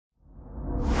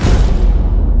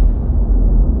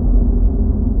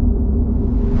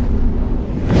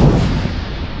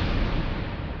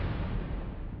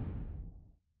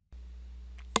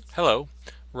Hello,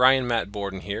 Ryan Matt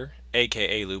Borden here,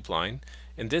 aka Loopline.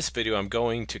 In this video I'm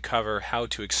going to cover how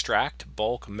to extract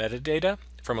bulk metadata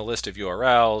from a list of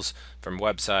URLs, from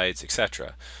websites,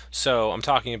 etc. So I'm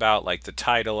talking about like the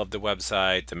title of the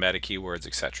website, the meta keywords,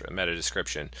 etc., meta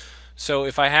description. So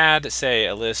if I had, say,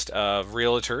 a list of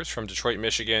realtors from Detroit,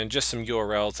 Michigan, just some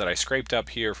URLs that I scraped up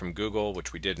here from Google,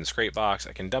 which we did in Scrapebox,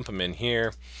 I can dump them in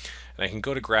here, and I can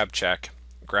go to grab check,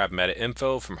 grab meta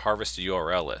info from harvested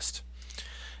URL list.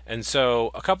 And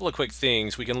so a couple of quick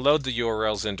things, we can load the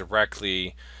URLs in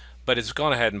directly, but it's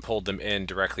gone ahead and pulled them in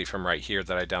directly from right here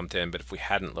that I dumped in, but if we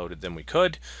hadn't loaded them, we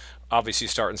could. Obviously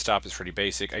start and stop is pretty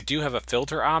basic. I do have a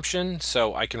filter option,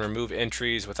 so I can remove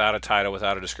entries without a title,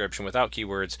 without a description, without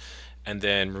keywords, and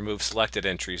then remove selected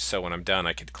entries. So when I'm done,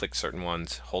 I could click certain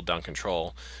ones, hold down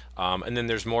control. And then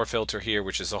there's more filter here,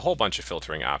 which is a whole bunch of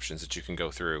filtering options that you can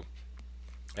go through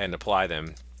and apply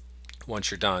them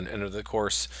once you're done. And of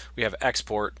course, we have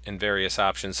export in various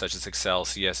options such as Excel,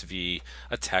 CSV,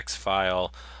 a text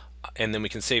file, and then we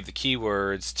can save the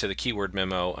keywords to the keyword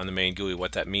memo on the main GUI.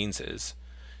 What that means is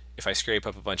if I scrape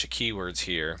up a bunch of keywords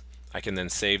here, I can then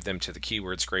save them to the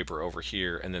keyword scraper over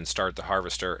here and then start the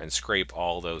harvester and scrape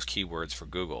all those keywords for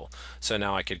Google. So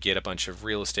now I could get a bunch of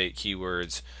real estate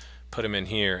keywords, put them in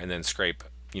here, and then scrape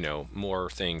more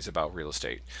things about real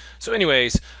estate. So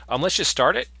anyways, let's just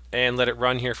start it and let it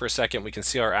run here for a second. We can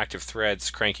see our active threads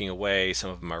cranking away. Some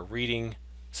of them are reading,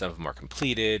 some of them are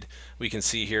completed. We can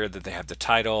see here that they have the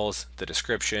titles, the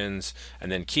descriptions,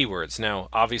 and then keywords. Now,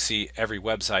 obviously, every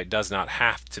website does not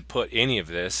have to put any of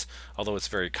this, although it's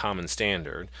very common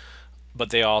standard,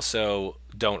 but they also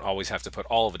don't always have to put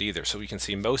all of it either. So we can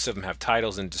see most of them have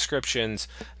titles and descriptions.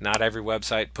 Not every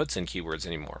website puts in keywords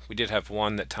anymore. We did have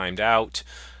one that timed out.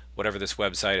 Whatever this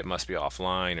website, it must be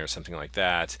offline or something like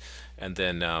that. And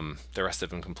then the rest of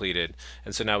them completed.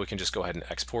 And so now we can just go ahead and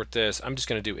export this. I'm just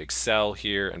going to do Excel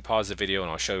here and pause the video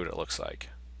and I'll show you what it looks like.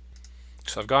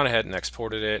 So I've gone ahead and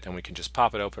exported it, and we can just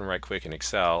pop it open right quick in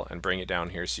Excel and bring it down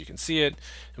here so you can see it.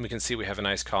 And we can see we have a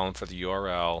nice column for the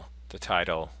URL, the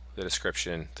title, the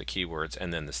description, the keywords,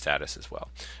 and then the status as well.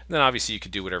 And then obviously you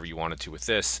could do whatever you wanted to with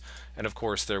this. And of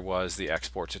course there was the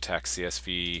export to text,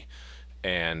 CSV,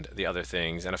 and the other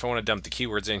things. And if I want to dump the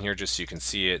keywords in here just so you can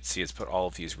see it's put all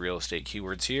of these real estate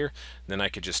keywords here, then I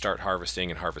could just start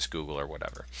harvesting and harvest Google or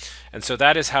whatever. And so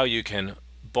that is how you can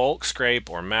bulk scrape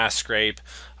or mass scrape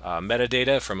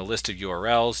metadata from a list of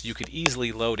URLs. You could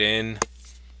easily load in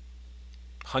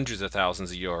hundreds of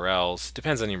thousands of URLs.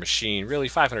 Depends on your machine. Really,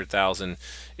 500,000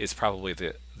 is probably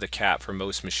the cap for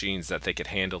most machines that they could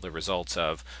handle the results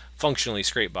of. Functionally,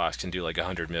 Scrapebox can do like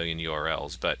 100 million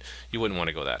URLs, but you wouldn't want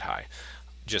to go that high,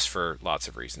 just for lots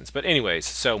of reasons. But anyways,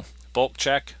 so bulk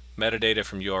check metadata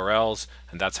from URLs,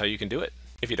 and that's how you can do it.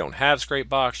 If you don't have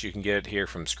Scrapebox, you can get it here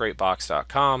from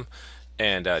scrapebox.com.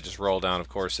 And just roll down, of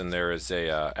course, and there is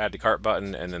a add to cart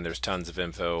button, and then there's tons of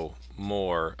info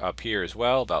more up here as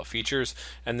well about features,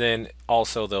 and then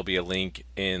also there'll be a link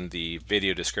in the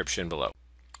video description below.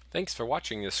 Thanks for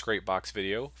watching this Scrapebox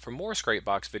video. For more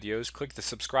Scrapebox videos, click the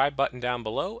subscribe button down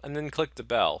below and then click the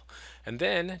bell, and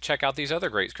then check out these other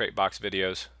great Scrapebox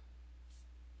videos.